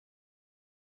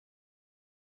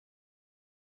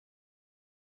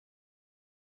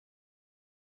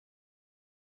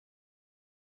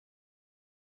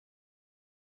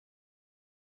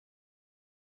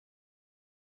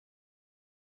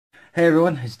Hey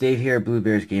everyone, it's Dave here at Blue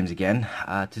Bears Games again.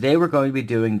 Today we're going to be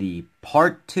doing the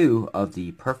part 2 of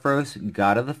the Purphoros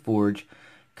God of the Forge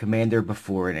Commander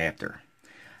Before and After.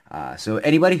 So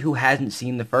anybody who hasn't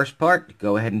seen the first part,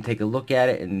 go ahead and take a look at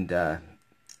it, and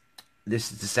this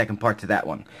is the second part to that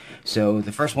one. So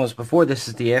the first one was before, this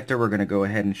is the after. We're going to go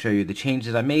ahead and show you the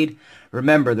changes I made.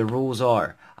 Remember, the rules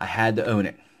are, I had to own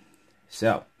it.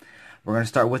 So, we're going to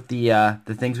start with the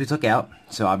things we took out.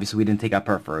 So obviously we didn't take out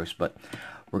Purphoros, but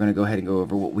we're going to go ahead and go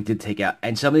over what we did take out.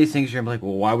 And some of these things you're going to be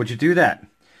like, well, why would you do that?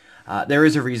 There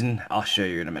is a reason. I'll show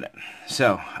you in a minute.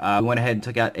 So, we went ahead and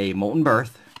took out a Molten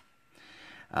Birth.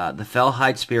 The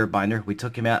Fellhide Spirit Binder, we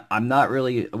took him out. I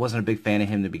wasn't a big fan of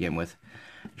him to begin with.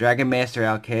 Dragon Master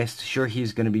Outcast, sure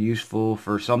he's going to be useful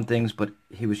for some things, but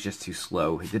he was just too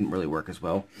slow. He didn't really work as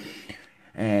well.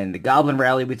 And the Goblin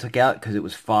Rally we took out because it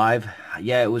was 5.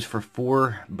 Yeah, it was for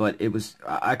 4, but it was,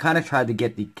 I kind of tried to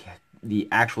get the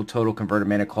actual total converted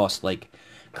mana cost like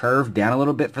curve down a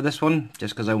little bit for this one,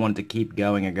 just because I wanted to keep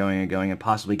going and going and going and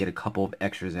possibly get a couple of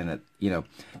extras in it, a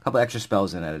couple extra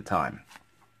spells in at a time.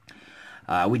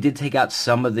 We did take out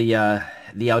some of the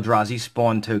Eldrazi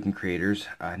spawn token creators,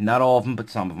 not all of them, but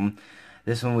some of them.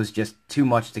 This one was just too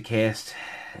much to cast.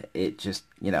 It just,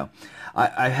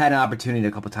 I had an opportunity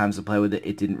a couple times to play with it.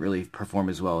 It didn't really perform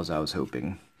as well as I was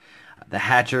hoping. The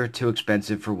Hatcher, too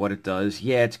expensive for what it does.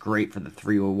 Yeah, it's great for the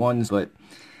 301s, but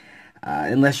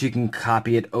unless you can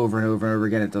copy it over and over and over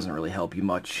again, it doesn't really help you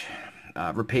much.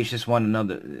 Rapacious one,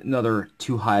 another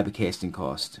too high of a casting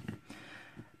cost.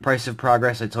 Price of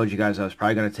Progress, I told you guys I was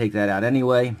probably going to take that out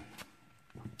anyway.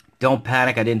 Don't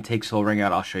panic, I didn't take Sol Ring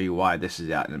out. I'll show you why. This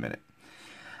is out in a minute.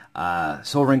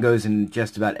 Sol Ring goes in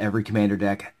just about every commander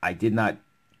deck. I did not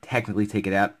technically take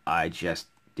it out. I just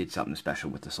did something special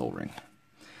with the Sol Ring.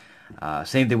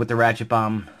 Same thing with the Ratchet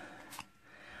Bomb.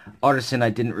 Artisan, I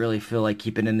didn't really feel like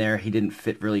keeping in there. He didn't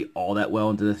fit really all that well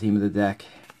into the theme of the deck.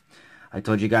 I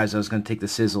told you guys I was going to take the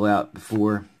Sizzle out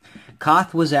before.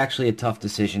 Koth was actually a tough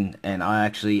decision, and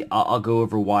I'll go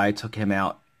over why I took him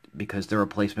out, because the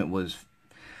replacement was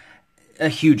a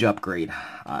huge upgrade,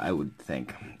 I would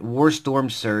think. Warstorm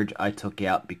Surge I took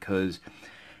out because,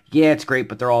 yeah, it's great,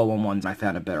 but they're all 1/1s, and I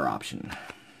found a better option.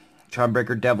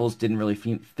 Charmbreaker Devils didn't really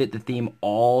fit the theme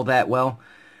all that well.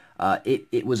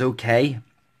 It was okay,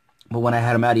 but when I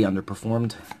had him out, he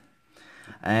underperformed.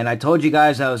 And I told you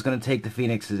guys I was going to take the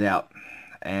Phoenixes out,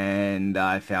 and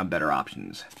I found better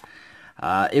options.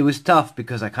 It was tough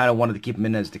because I kind of wanted to keep them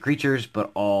in as the creatures, but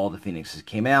all the Phoenixes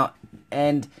came out.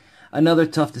 And another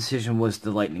tough decision was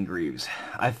the Lightning Greaves.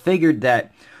 I figured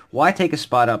that, why take a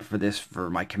spot up for this for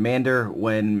my commander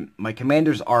when my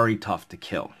commander's already tough to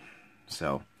kill?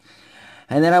 So,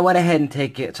 and then I went ahead and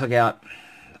took out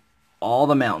all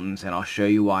the mountains, and I'll show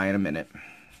you why in a minute.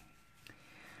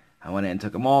 I went in and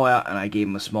took them all out, and I gave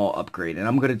them a small upgrade. And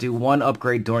I'm going to do one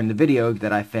upgrade during the video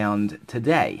that I found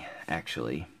today,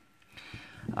 actually.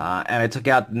 And I took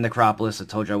out the Necropolis. I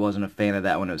told you I wasn't a fan of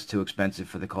that one. It was too expensive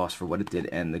for the cost for what it did,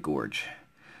 and the Gorge,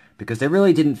 because they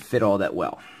really didn't fit all that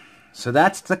well. So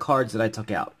that's the cards that I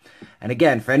took out. And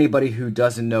again, for anybody who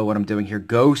doesn't know what I'm doing here,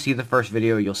 go see the first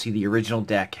video. You'll see the original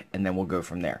deck, and then we'll go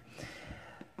from there.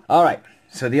 Alright,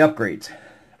 so the upgrades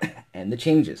and the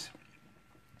changes.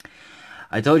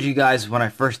 I told you guys when I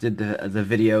first did the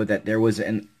video that there was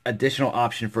an additional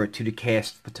option for a 2 to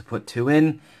cast to put 2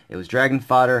 in. It was Dragon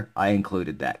Fodder. I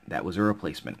included that. That was a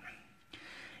replacement.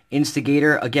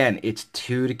 Instigator, again, it's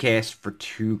 2 to cast for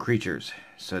 2 creatures.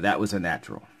 So that was a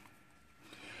natural.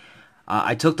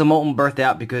 I took the Molten Birth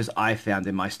out because I found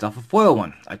in my stuff a foil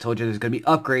one. I told you there's going to be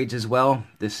upgrades as well.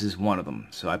 This is one of them.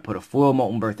 So I put a foil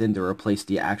Molten Birth in to replace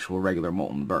the actual regular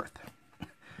Molten Birth.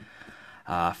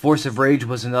 Force of Rage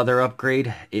was another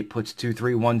upgrade. It puts 2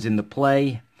 3/1s into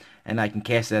play, and I can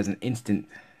cast it as an instant.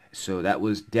 So that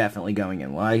was definitely going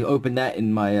in. When I opened that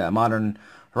in my Modern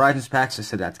Horizons packs, I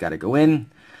said that's got to go in.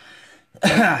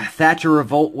 Thatcher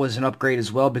Revolt was an upgrade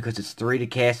as well because it's 3 to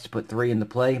cast to put 3 into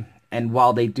play. And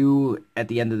while they do, at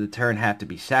the end of the turn, have to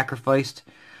be sacrificed,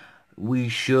 we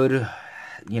should,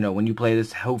 when you play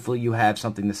this, hopefully you have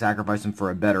something to sacrifice them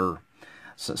for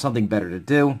something better to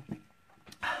do.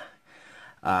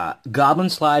 Goblin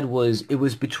Slide was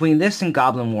between this and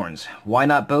Goblin Warrens. Why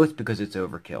not both? Because it's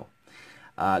overkill.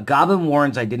 Goblin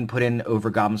Warrens I didn't put in over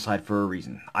Goblin Slide for a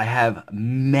reason. I have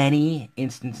many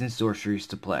instants and sorceries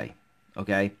to play.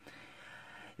 Okay?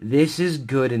 This is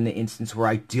good in the instance where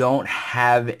I don't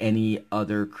have any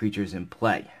other creatures in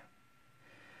play.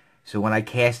 So when I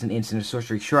cast an instant or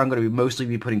sorcery, sure, I'm going to mostly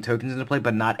be putting tokens into play,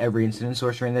 but not every instant and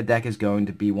sorcery in the deck is going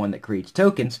to be one that creates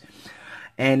tokens.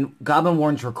 And Goblin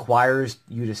Warrens requires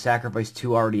you to sacrifice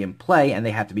 2 already in play, and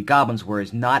they have to be goblins,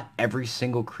 whereas not every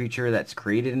single creature that's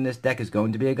created in this deck is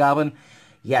going to be a goblin.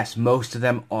 Yes, most of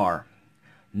them are.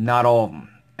 Not all of them.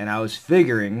 And I was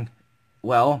figuring,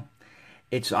 well,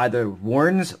 it's either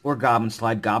Warrens or Goblin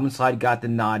Slide. Goblin Slide got the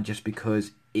nod just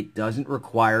because it doesn't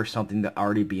require something to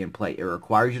already be in play. It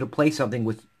requires you to play something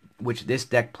with which this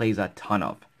deck plays a ton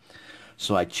of.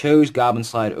 So I chose Goblin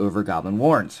Slide over Goblin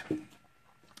Warrens.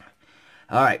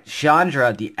 Alright,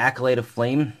 Chandra, the Accolade of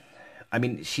Flame. I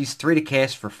mean, she's 3 to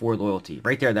cast for 4 loyalty.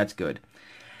 Right there, that's good.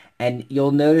 And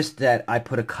you'll notice that I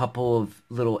put a couple of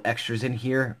little extras in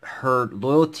here. Her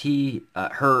loyalty,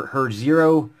 her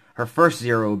first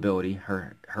 0 ability,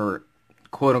 her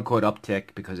quote-unquote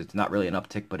uptick, because it's not really an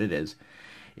uptick, but it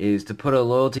is to put a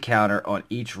loyalty counter on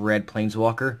each red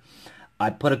Planeswalker.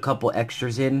 I put a couple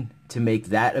extras in to make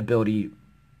that ability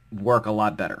work a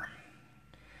lot better.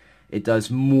 It does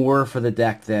more for the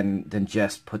deck than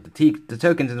just put the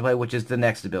tokens in play, which is the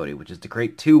next ability, which is to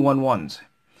create 2 1/1s.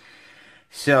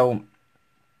 So,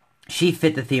 she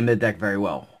fit the theme of the deck very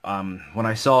well. When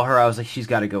I saw her, I was like, she's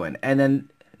got to go in. And then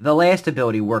the last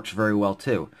ability works very well,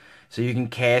 too. So you can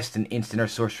cast an instant or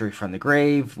sorcery from the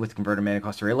grave with converted mana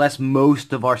cost 3 or less.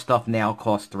 Most of our stuff now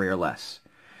costs 3 or less.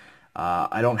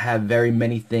 I don't have very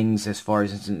many things as far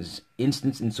as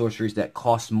instants and sorceries that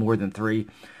cost more than 3.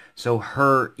 So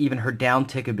even her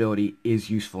downtick ability is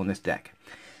useful in this deck.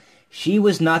 She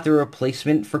was not the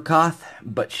replacement for Koth,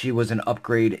 but she was an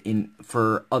upgrade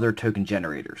for other token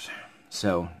generators.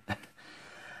 So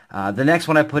the next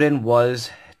one I put in was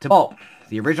Tibalt.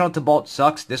 The original Tibalt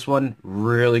sucks. This one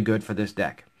really good for this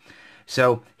deck.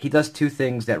 So he does 2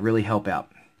 things that really help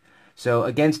out. So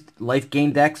against life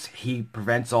gain decks, he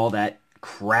prevents all that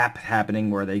crap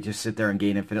happening where they just sit there and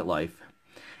gain infinite life.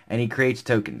 And he creates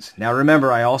tokens. Now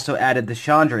remember, I also added the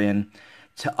Chandra in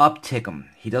to uptick him.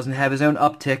 He doesn't have his own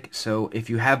uptick, so if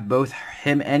you have both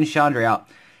him and Chandra out,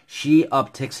 she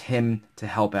upticks him to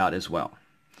help out as well.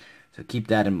 So keep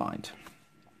that in mind.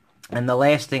 And the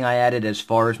last thing I added as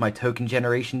far as my token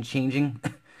generation changing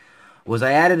was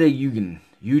I added a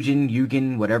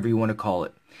Eugen, whatever you want to call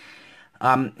it.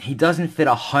 He doesn't fit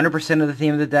 100% of the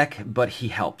theme of the deck, but he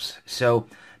helps. So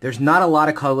there's not a lot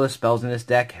of colorless spells in this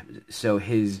deck, so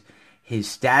his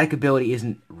static ability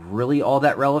isn't really all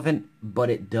that relevant, but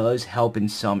it does help in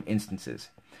some instances.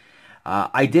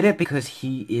 I did it because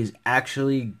he is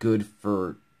actually good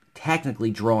for technically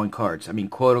drawing cards. I mean,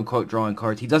 quote-unquote drawing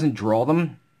cards. He doesn't draw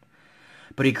them,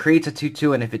 but he creates a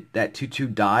 2-2, and if that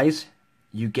 2-2 dies,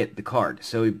 you get the card.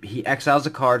 So he exiles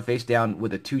a card face down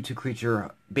with a 2-2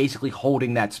 creature basically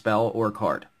holding that spell or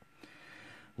card.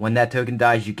 When that token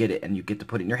dies, you get it, and you get to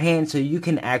put it in your hand, so you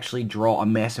can actually draw a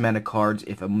mass amount of cards.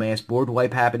 If a mass board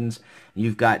wipe happens,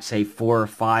 you've got, say, 4 or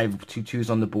 5 2-2s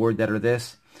on the board that are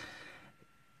this.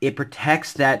 It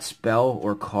protects that spell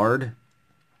or card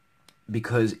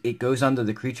because it goes under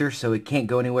the creature, so it can't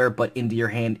go anywhere but into your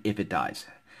hand if it dies.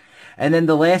 And then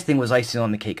the last thing was icing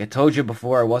on the cake. I told you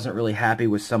before I wasn't really happy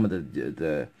with some of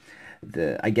the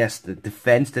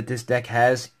defense that this deck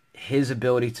has. His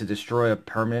ability to destroy a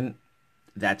permanent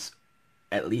that's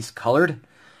at least colored.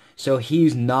 So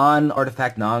he's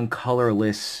non-artifact,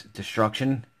 non-colorless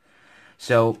destruction.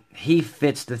 So he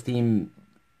fits the theme,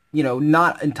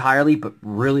 not entirely, but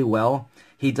really well.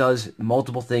 He does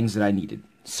multiple things that I needed.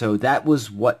 So that was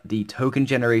what the token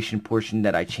generation portion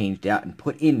that I changed out and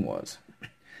put in was.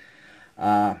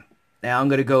 Now I'm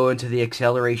going to go into the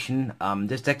acceleration.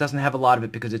 This deck doesn't have a lot of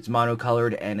it because it's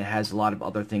monocolored and it has a lot of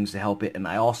other things to help it. And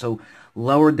I also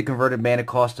lowered the converted mana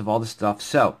cost of all the stuff.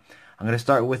 So I'm going to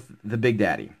start with the Big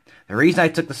Daddy. The reason I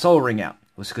took the Soul Ring out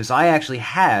was because I actually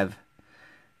have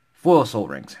foil Soul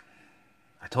Rings.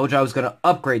 I told you I was going to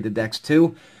upgrade the decks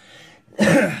too.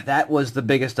 That was the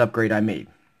biggest upgrade I made.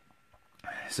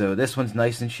 So this one's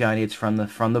nice and shiny. It's from the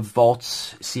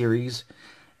Vaults series.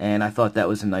 And I thought that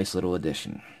was a nice little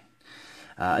addition.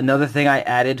 Another thing I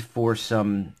added for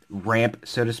some ramp,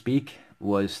 so to speak,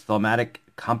 was Thaumatic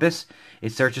Compass.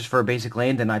 It searches for a basic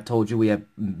land, and I told you we have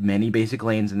many basic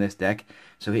lands in this deck,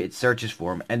 so it searches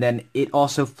for them. And then it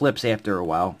also flips after a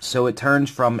while, so it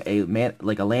turns from a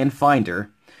land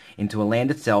finder into a land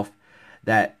itself.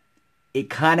 That it's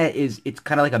kind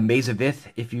of like a Maze of Ith,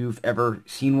 if you've ever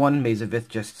seen one. Maze of Ith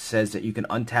just says that you can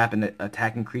untap an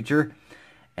attacking creature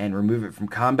and remove it from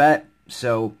combat.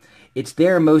 So it's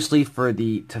there mostly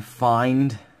to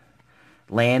find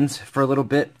lands for a little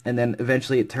bit, and then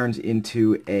eventually it turns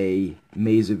into a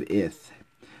Maze of Ith.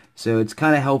 So it's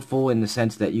kind of helpful in the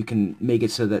sense that you can make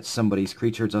it so that somebody's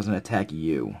creature doesn't attack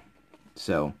you.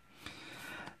 So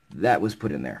that was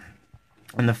put in there.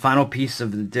 And the final piece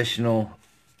of the additional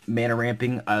mana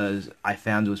ramping, as I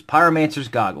found, was Pyromancer's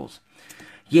Goggles.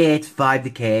 Yeah, it's 5 to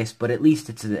cast, but at least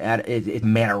it's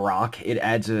mana rock. It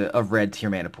adds a red to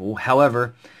your mana pool.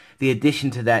 However, the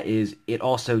addition to that is it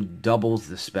also doubles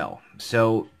the spell.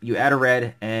 So you add a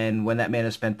red, and when that mana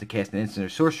is spent to cast an instant or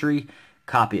sorcery,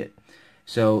 copy it.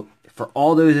 So for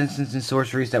all those instants and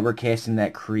sorceries that we're casting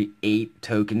that create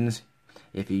tokens,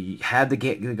 if you have the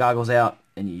goggles out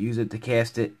and you use it to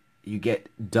cast it, you get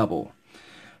double.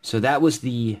 So that was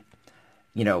the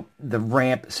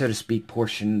ramp, so to speak,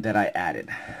 portion that I added.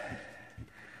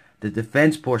 The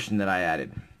defense portion that I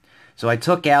added. So I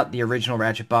took out the original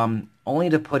Ratchet Bomb only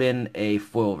to put in a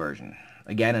foil version.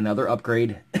 Again, another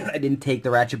upgrade. I didn't take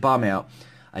the Ratchet Bomb out.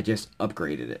 I just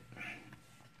upgraded it.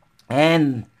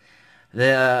 And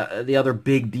the other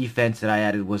big defense that I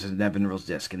added was a Nevinyrral's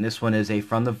Disc, and this one is a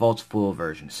From the Vaults full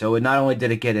version. So it not only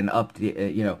did it get an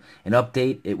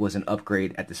update, it was an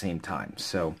upgrade at the same time.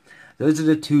 So those are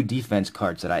the 2 defense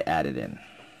cards that I added in.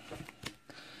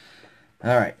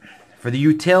 All right, for the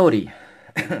utility.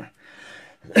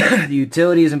 The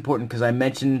utility is important because I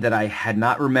mentioned that I had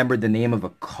not remembered the name of a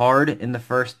card in the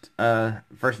first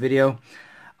video.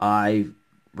 I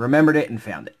remembered it and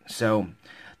found it. So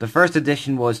the first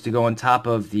addition was to go on top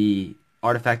of the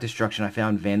Artifact Destruction. I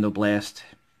found Vandal Blast.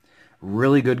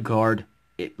 Really good card.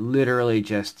 It literally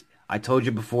just, I told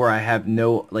you before, I have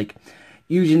no,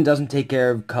 Fusion doesn't take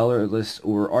care of colorless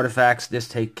or artifacts. This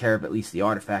takes care of at least the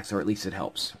artifacts, or at least it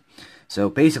helps. So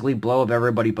basically, blow up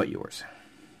everybody but yours.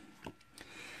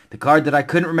 The card that I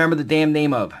couldn't remember the damn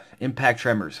name of, Impact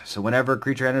Tremors. So whenever a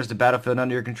creature enters the battlefield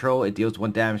under your control, it deals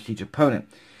 1 damage to each opponent.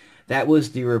 That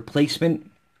was the replacement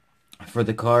for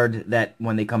the card that,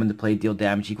 when they come into play, deal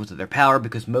damage equal to their power,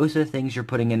 because most of the things you're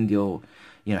putting in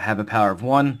have a power of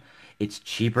 1. It's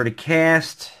cheaper to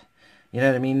cast, you know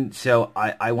what I mean? So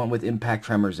I went with Impact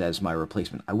Tremors as my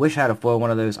replacement. I wish I had a foil one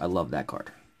of those. I love that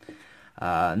card.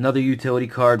 Another utility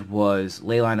card was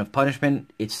Leyline of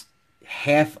Punishment. It's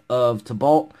half of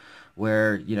Tibalt,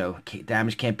 where,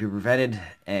 damage can't be prevented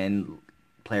and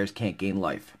players can't gain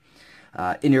life.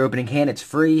 In your opening hand, it's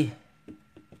free.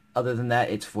 Other than that,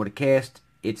 it's 4 to cast.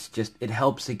 It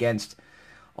helps against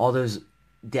all those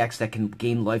decks that can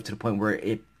gain life to the point where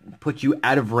it puts you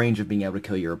out of range of being able to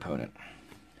kill your opponent.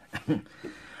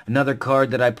 Another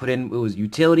card that I put in, it was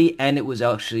utility, and it was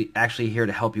actually here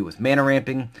to help you with mana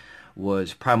ramping,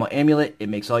 was Primal Amulet. It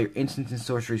makes all your instants and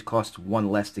sorceries cost 1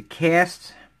 less to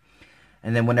cast.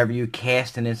 And then whenever you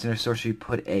cast an instant or sorcery,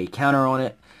 put a counter on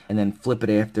it, and then flip it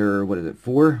after,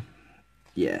 4?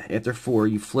 Yeah, after 4,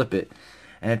 you flip it.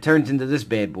 And it turns into this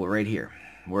bad boy right here,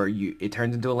 where it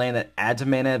turns into a land that adds a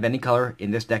mana of any color.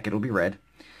 In this deck, it'll be red.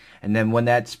 And then when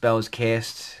that spell is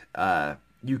cast,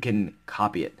 you can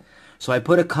copy it. So I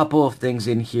put a couple of things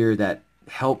in here that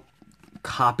help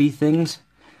copy things.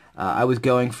 I was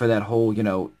going for that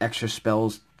whole, extra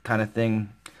spells kind of thing.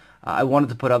 I wanted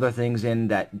to put other things in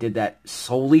that did that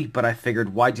solely, but I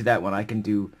figured, why do that when I can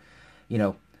do,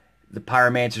 the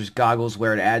Pyromancer's Goggles,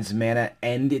 where it adds mana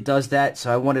and it does that.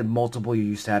 So I wanted multiple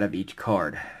use out of each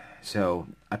card. So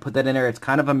I put that in there. It's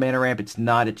kind of a mana ramp. It's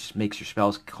not. It just makes your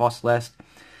spells cost less.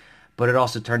 But it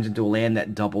also turns into a land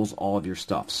that doubles all of your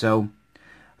stuff. So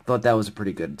I thought that was a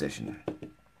pretty good addition.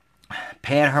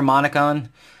 Panharmonicon.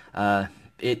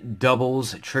 It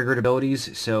doubles triggered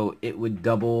abilities. So it would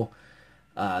double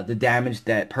the damage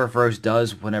that Purphoros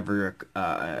does whenever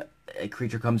a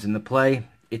creature comes into play.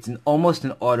 It's almost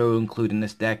an auto-include in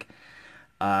this deck.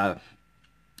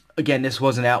 Again, this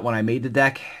wasn't out when I made the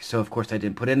deck, so of course I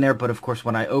didn't put it in there. But of course,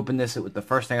 when I opened this, the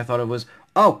first thing I thought of was,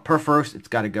 oh, Purphoros, it's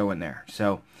got to go in there.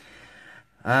 So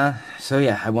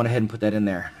yeah, I went ahead and put that in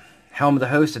there. Helm of the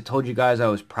Host, I told you guys I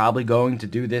was probably going to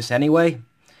do this anyway.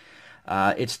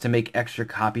 It's to make extra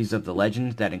copies of the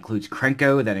Legend. That includes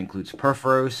Krenko, that includes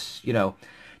Purphoros,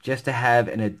 just to have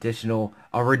an additional,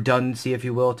 a redundancy, if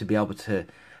you will, to be able to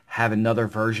have another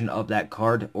version of that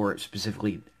card, or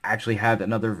specifically actually have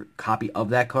another copy of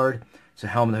that card. So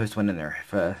Helm of the Host went in there.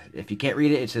 If you can't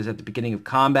read it, it says at the beginning of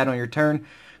combat on your turn,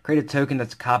 create a token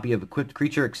that's a copy of equipped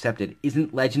creature, except it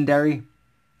isn't legendary.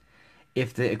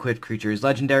 If the equipped creature is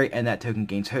legendary, and that token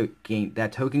gains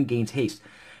haste.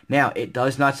 Now, it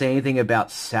does not say anything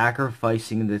about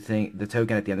sacrificing the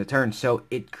token at the end of the turn, so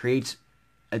it creates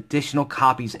additional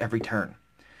copies every turn.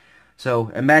 So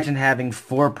imagine having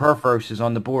 4 Purphoroses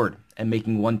on the board and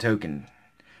making 1 token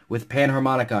with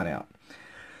Panharmonicon out.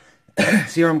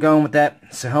 See where I'm going with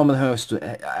that? So Helm of the Host,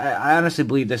 I honestly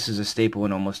believe this is a staple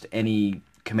in almost any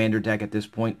commander deck at this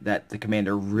point, that the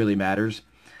commander really matters.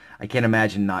 I can't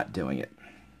imagine not doing it.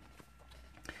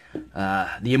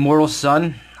 The Immortal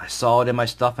Sun, I saw it in my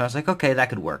stuff and I was like, okay, that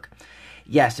could work.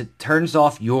 yes, it turns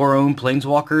off your own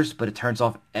planeswalkers, but it turns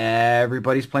off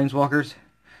everybody's planeswalkers.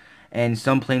 And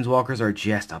some planeswalkers are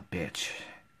just a bitch.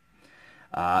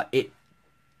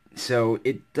 So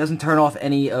it doesn't turn off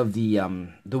any of the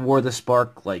War of the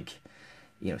Spark, like,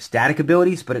 static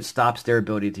abilities, but it stops their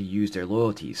ability to use their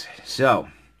loyalties. So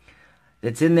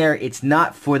it's in there. It's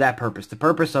not for that purpose. The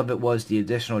purpose of it was the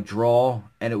additional draw,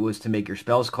 and it was to make your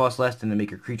spells cost less and to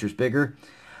make your creatures bigger.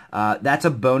 That's a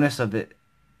bonus of it,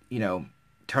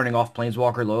 turning off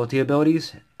planeswalker loyalty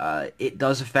abilities. It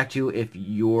does affect you if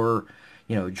your,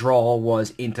 draw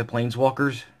was into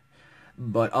planeswalkers.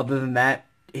 But other than that,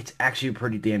 it's actually a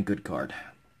pretty damn good card.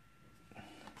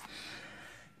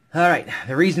 Alright,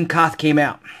 the reason Koth came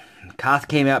out. Koth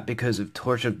came out because of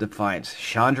Torch of Defiance.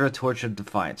 Chandra Torch of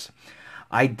Defiance.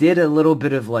 I did a little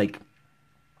bit of,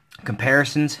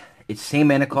 comparisons. It's same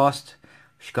mana cost.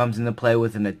 She comes into play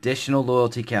with an additional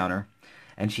loyalty counter.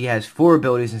 And she has 4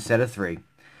 abilities instead of 3.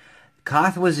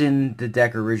 Koth was in the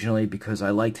deck originally because I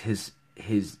liked his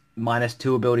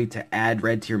 -2 ability to add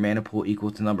red to your mana pool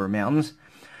equal to the number of mountains.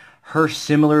 Her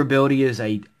similar ability is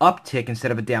a uptick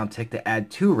instead of a downtick to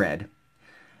add 2 red.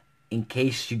 In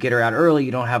case you get her out early,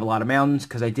 you don't have a lot of mountains,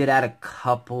 because I did add a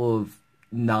couple of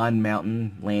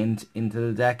non-mountain lands into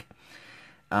the deck.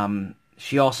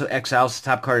 She also exiles the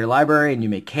top card of your library, and you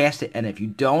may cast it, and if you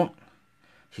don't,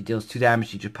 she deals 2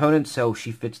 damage to each opponent, so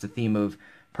she fits the theme of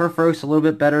Purphoros a little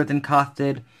bit better than Koth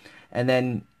did. And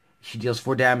then she deals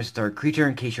 4 damage to her creature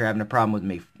in case you're having a problem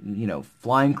with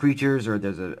flying creatures, or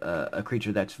there's a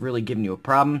creature that's really giving you a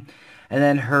problem. And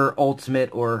then her ultimate,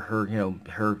 or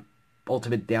her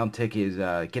ultimate downtick is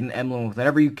get an emblem.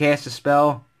 Whenever you cast a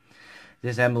spell,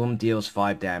 this emblem deals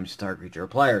 5 damage to target creature or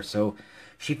player. So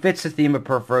she fits the theme of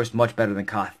Purphoros much better than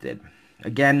Koth did.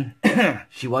 Again,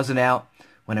 she wasn't out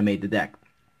when I made the deck.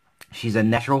 She's a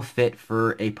natural fit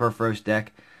for a Purphoros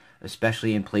deck,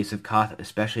 especially in place of Koth,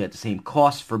 especially at the same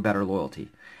cost for better loyalty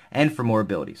and for more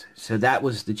abilities. So that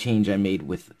was the change I made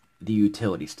with the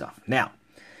utility stuff. Now,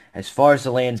 as far as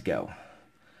the lands go,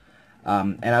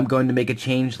 and I'm going to make a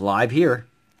change live here,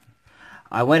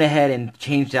 I went ahead and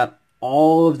changed out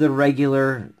all of the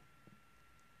regular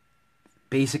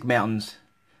basic mountains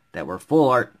that were full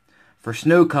art for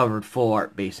snow-covered full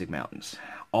art basic mountains.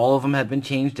 All of them have been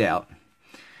changed out.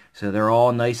 So they're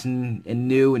all nice and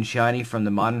new and shiny from the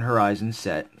Modern Horizons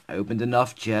set. I opened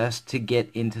enough just to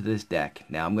get into this deck.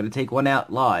 Now I'm going to take one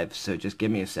out live, so just give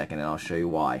me a second and I'll show you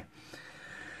why.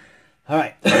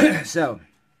 Alright, so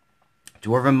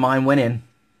Dwarven Mine went in.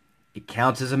 It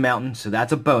counts as a mountain, so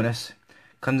that's a bonus.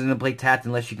 Comes into play tapped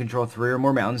unless you control 3 or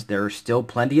more mountains. There are still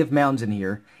plenty of mountains in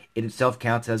here. It itself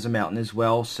counts as a mountain as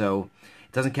well, so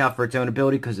it doesn't count for its own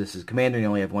ability because this is Commander and you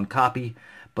only have 1 copy.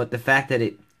 But the fact that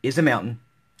it is a mountain,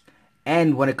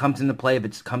 and when it comes into play, if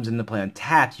it comes into play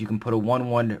untapped, you can put a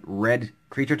 1/1 red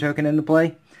creature token into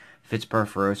play. Fits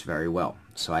Purphoros very well.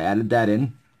 So I added that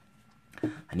in.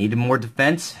 I needed more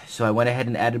defense, so I went ahead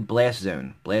and added Blast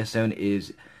Zone. Blast Zone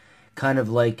is kind of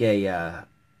like a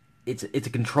it's a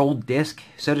controlled disc,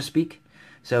 so to speak.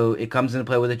 So it comes into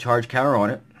play with a charge counter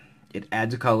on it. It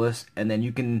adds a colorless, and then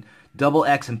you can double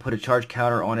X and put a charge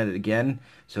counter on it again.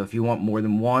 So if you want more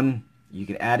than 1, you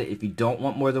can add it. If you don't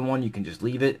want more than 1, you can just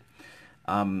leave it.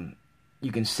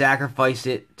 You can sacrifice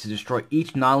it to destroy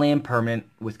each non-land permanent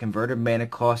with converted mana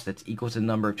cost that's equal to the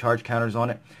number of charge counters on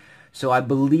it. So I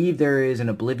believe there is an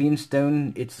Oblivion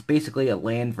Stone. It's basically a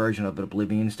land version of an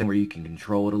Oblivion Stone where you can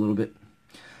control it a little bit.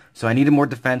 So I needed more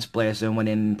defense. Blast Zone went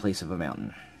in place of a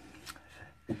mountain.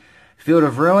 Field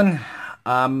of Ruin.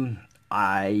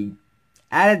 I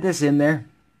added this in there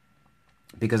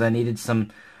because I needed some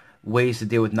ways to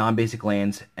deal with non-basic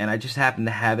lands, and I just happen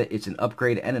to have it. It's an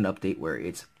upgrade and an update where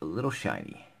it's a little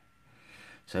shiny.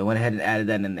 So I went ahead and added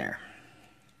that in there.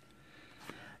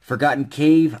 Forgotten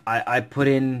Cave, I put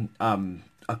in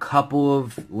a couple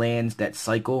of lands that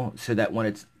cycle so that when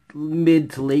it's mid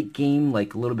to late game,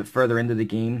 like a little bit further into the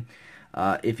game,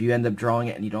 if you end up drawing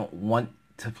it and you don't want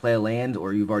to play a land,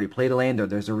 or you've already played a land, or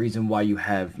there's a reason why you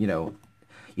have,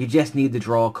 you just need to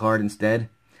draw a card instead.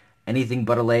 Anything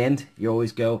but a land, you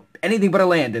always go, anything but a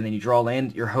land, and then you draw a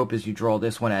land. Your hope is you draw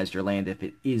this one as your land if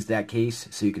it is that case,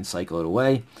 so you can cycle it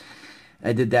away.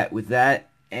 I did that with that,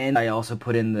 and I also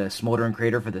put in the Smoldering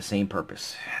Crater for the same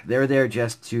purpose. They're there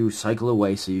just to cycle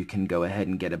away so you can go ahead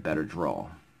and get a better draw.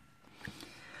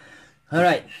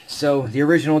 Alright, so the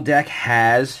original deck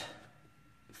has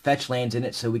fetch lands in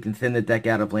it so we can thin the deck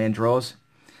out of land draws.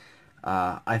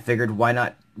 I figured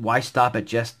why stop at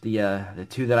just the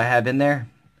 2 that I have in there?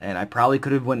 And I probably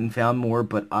could have went and found more,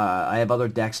 but I have other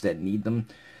decks that need them.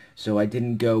 So I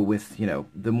didn't go with,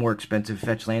 the more expensive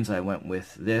fetch lands. I went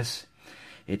with this.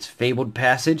 It's Fabled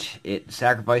Passage. It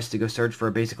sacrificed to go search for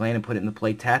a basic land and put it in the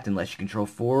play tapped unless you control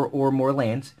 4 or more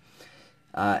lands.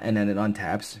 And then it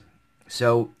untaps.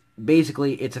 So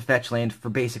basically, it's a fetch land for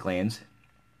basic lands.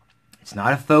 It's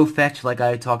not a faux fetch like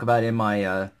I talk about in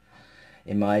my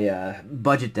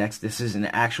budget decks. This is an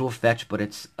actual fetch, but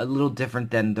it's a little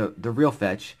different than the real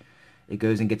fetch. It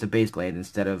goes and gets a basic land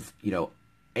instead of, you know,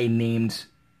 a named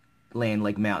land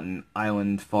like mountain,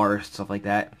 island, forest, stuff like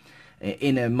that.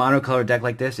 In a monocolor deck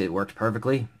like this, it works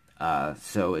perfectly.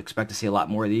 So expect to see a lot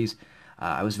more of these.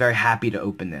 I was very happy to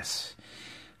open this.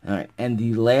 Alright, and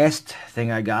the last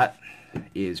thing I got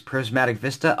is Prismatic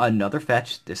Vista, another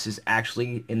fetch. This is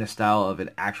actually in the style of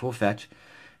an actual fetch.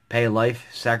 Pay a life,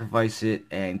 sacrifice it,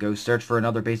 and go search for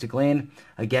another basic land.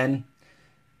 Again,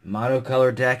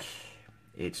 monocolor deck.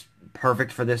 It's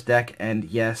perfect for this deck, and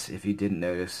yes, if you didn't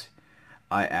notice,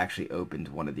 I actually opened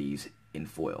one of these in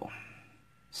foil.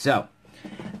 So,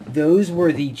 those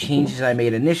were the changes I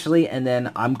made initially, and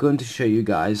then I'm going to show you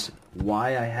guys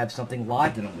why I have something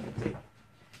live that I'm going to do.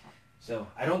 So,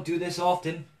 I don't do this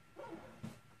often,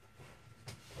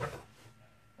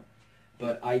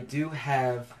 but I do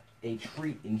have a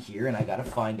treat in here, and I gotta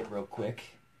find it real quick.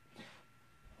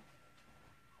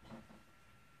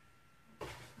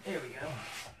 There we go.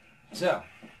 So,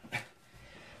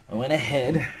 I went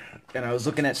ahead, and I was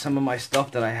looking at some of my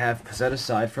stuff that I have set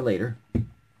aside for later,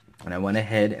 and I went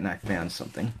ahead and I found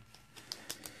something.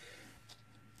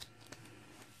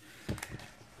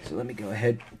 So let me go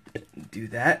ahead and do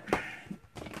that.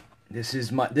 This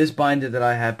is this binder that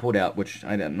I have pulled out, which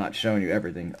I'm not showing you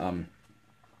everything.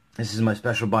 This is my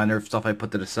special binder of stuff I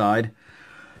put to the side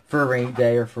for a rainy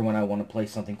day or for when I want to play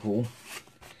something cool.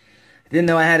 I didn't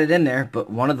know I had it in there, but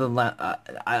one of the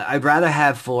I'd rather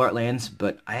have full art lands,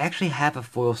 but I actually have a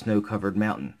foil snow-covered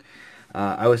mountain.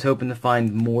 I was hoping to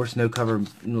find more snow-covered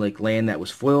like land that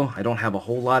was foil. I don't have a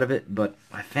whole lot of it, but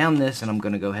I found this, and I'm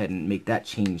going to go ahead and make that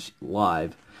change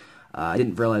live. I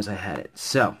didn't realize I had it,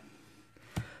 so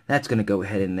that's going to go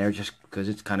ahead in there just because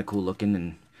it's kind of cool looking,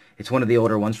 and it's one of the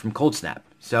older ones from Cold Snap.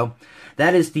 So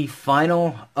that is the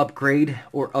final upgrade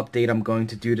or update I'm going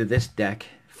to do to this deck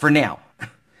for now.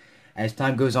 As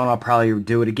time goes on, I'll probably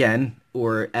do it again,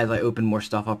 or as I open more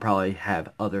stuff, I'll probably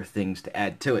have other things to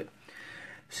add to it.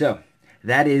 So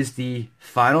that is the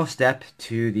final step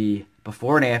to the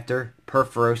before and after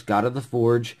Purphoros God of the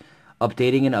Forge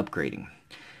updating and upgrading.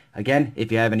 Again,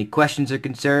 if you have any questions or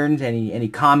concerns, any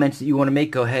comments that you want to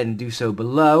make, go ahead and do so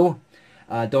below.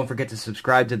 Don't forget to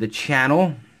subscribe to the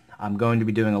channel. I'm going to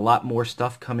be doing a lot more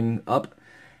stuff coming up.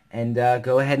 And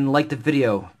go ahead and like the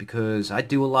video, because I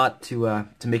do a lot to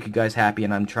make you guys happy,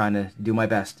 and I'm trying to do my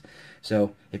best.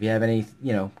 So if you have any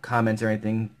comments or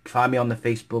anything, find me on the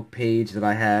Facebook page that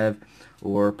I have,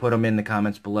 or put them in the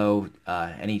comments below.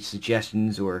 Any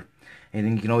suggestions or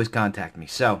anything, you can always contact me.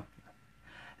 So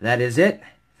that is it.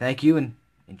 Thank you, and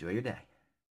enjoy your day.